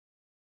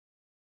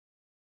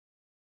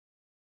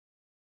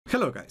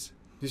Hello guys,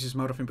 this is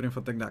Mauro from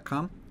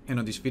InputInfotech.com, and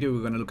on this video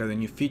we're going to look at the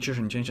new features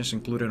and changes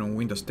included on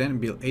Windows 10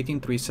 build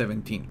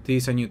 18.3.17.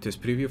 This is a new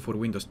test preview for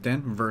Windows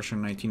 10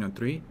 version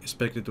 19.03,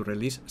 expected to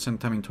release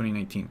sometime in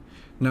 2019.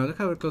 Now let's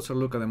have a closer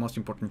look at the most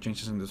important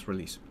changes in this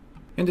release.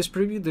 In this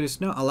preview there is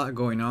not a lot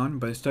going on,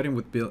 but starting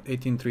with build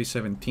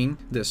 18.3.17,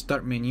 the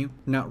start menu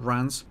now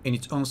runs in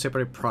its own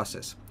separate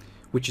process,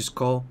 which is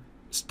called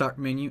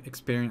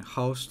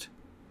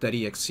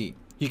StartMenuExperienceHost.exe.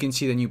 You can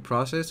see the new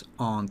process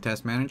on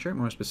Task Manager,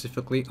 more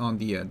specifically on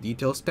the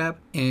Details tab.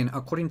 And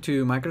according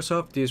to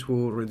Microsoft, this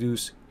will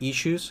reduce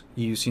issues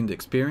using the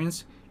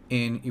experience,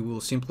 and it will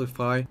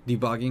simplify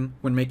debugging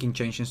when making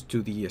changes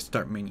to the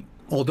Start menu.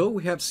 Although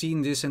we have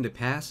seen this in the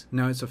past,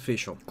 now it's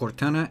official.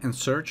 Cortana and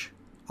Search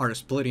are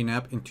splitting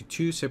up into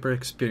two separate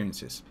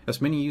experiences,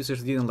 as many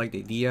users didn't like the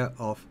idea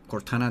of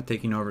Cortana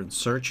taking over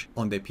Search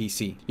on the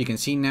PC. You can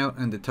see now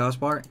in the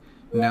taskbar,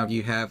 now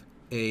you have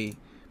a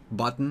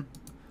button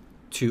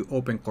to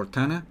open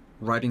Cortana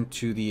right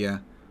into the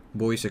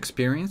voice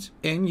experience,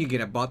 and you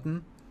get a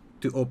button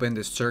to open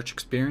the search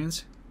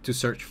experience to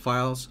search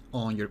files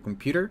on your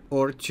computer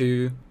or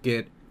to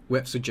get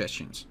web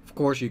suggestions. Of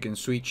course, you can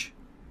switch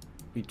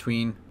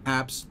between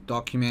apps,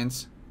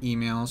 documents,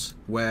 emails,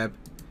 web,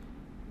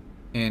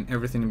 and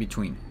everything in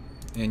between.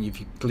 And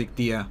if you click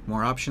the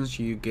more options,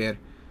 you get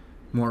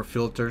more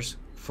filters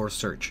for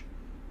search.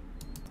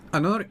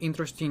 Another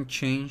interesting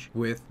change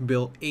with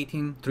build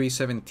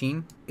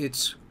 18.3.17,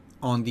 it's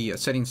on the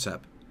settings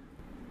tab,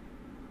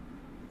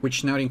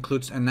 which now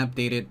includes an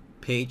updated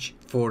page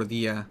for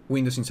the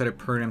Windows Insider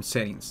Program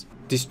settings.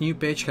 This new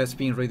page has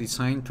been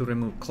redesigned to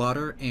remove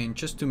clutter and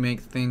just to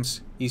make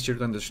things easier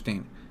to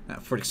understand.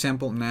 For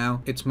example,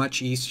 now it's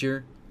much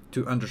easier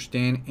to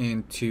understand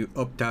and to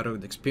opt out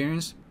of the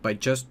experience by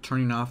just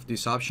turning off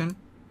this option.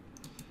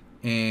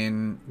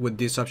 And what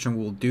this option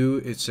will do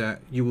is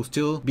you will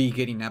still be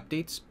getting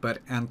updates, but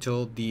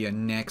until the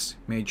next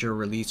major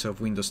release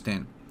of Windows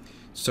 10.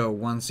 So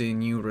once a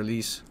new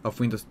release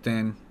of Windows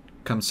 10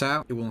 comes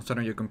out, it will install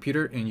on your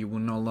computer and you will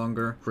no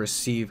longer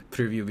receive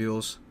preview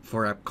views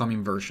for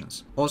upcoming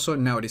versions. Also,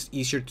 now it is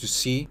easier to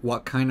see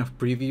what kind of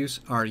previews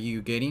are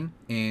you getting.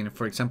 And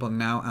for example,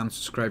 now I'm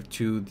subscribed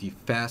to the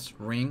fast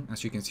ring,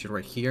 as you can see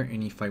right here.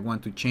 And if I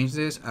want to change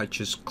this, I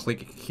just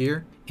click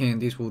here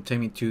and this will take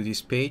me to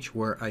this page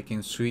where I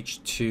can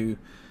switch to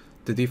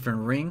the different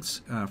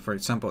rings. For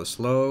example,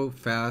 slow,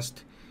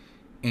 fast,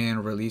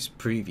 and release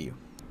preview.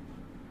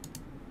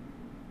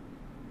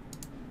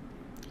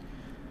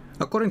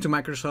 According to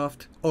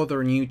Microsoft,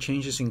 other new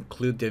changes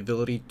include the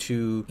ability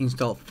to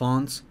install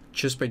fonts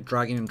just by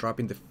dragging and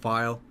dropping the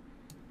file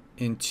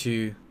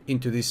into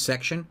this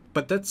section,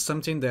 but that's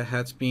something that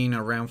has been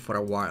around for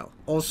a while.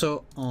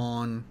 Also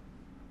on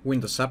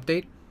Windows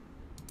Update,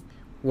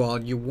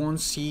 while you won't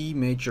see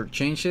major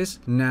changes,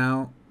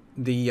 now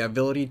the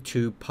ability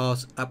to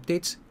pause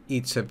updates,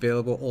 it's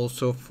available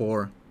also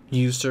for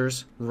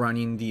users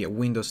running the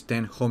Windows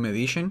 10 Home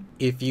Edition.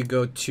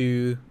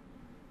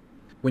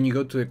 When you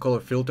go to the color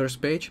filters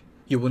page,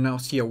 you will now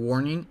see a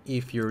warning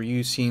if you're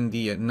using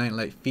the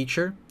nightlight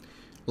feature,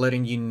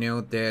 letting you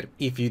know that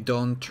if you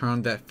don't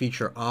turn that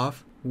feature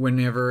off,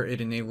 whenever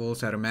it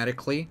enables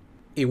automatically,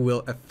 it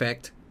will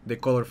affect the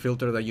color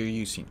filter that you're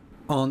using.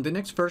 On the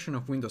next version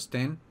of Windows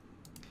 10,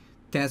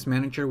 Task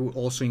Manager will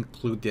also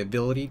include the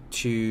ability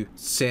to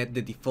set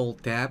the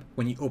default tab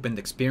when you open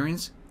the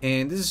experience.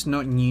 And this is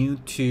not new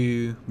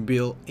to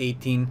build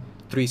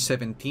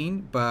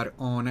 18.3.17, but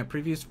on a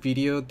previous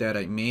video that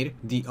I made,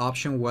 the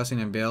option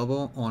wasn't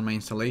available on my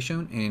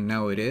installation and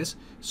now it is.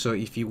 So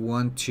if you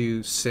want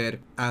to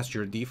set as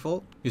your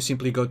default, you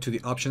simply go to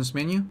the options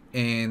menu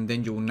and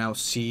then you will now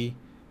see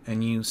a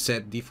new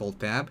set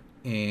default tab,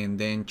 and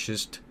then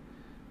just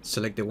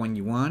select the one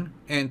you want.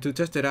 And to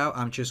test it out,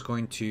 I'm just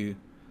going to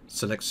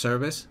select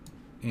service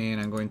and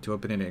I'm going to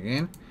open it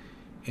again,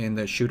 and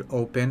that should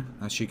open,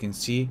 as you can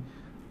see,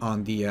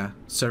 on the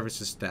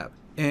services tab.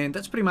 And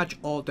that's pretty much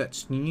all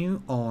that's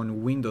new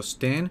on Windows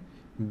 10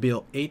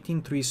 build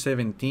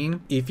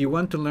 18.3.17. If you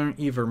want to learn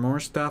even more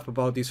stuff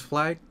about this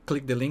flag,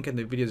 click the link in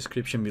the video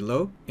description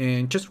below,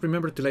 and just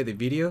remember to like the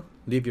video,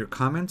 leave your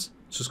comments,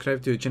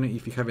 subscribe to the channel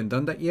if you haven't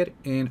done that yet,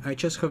 and I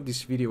just hope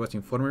this video was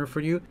informative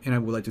for you, and I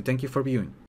would like to thank you for viewing.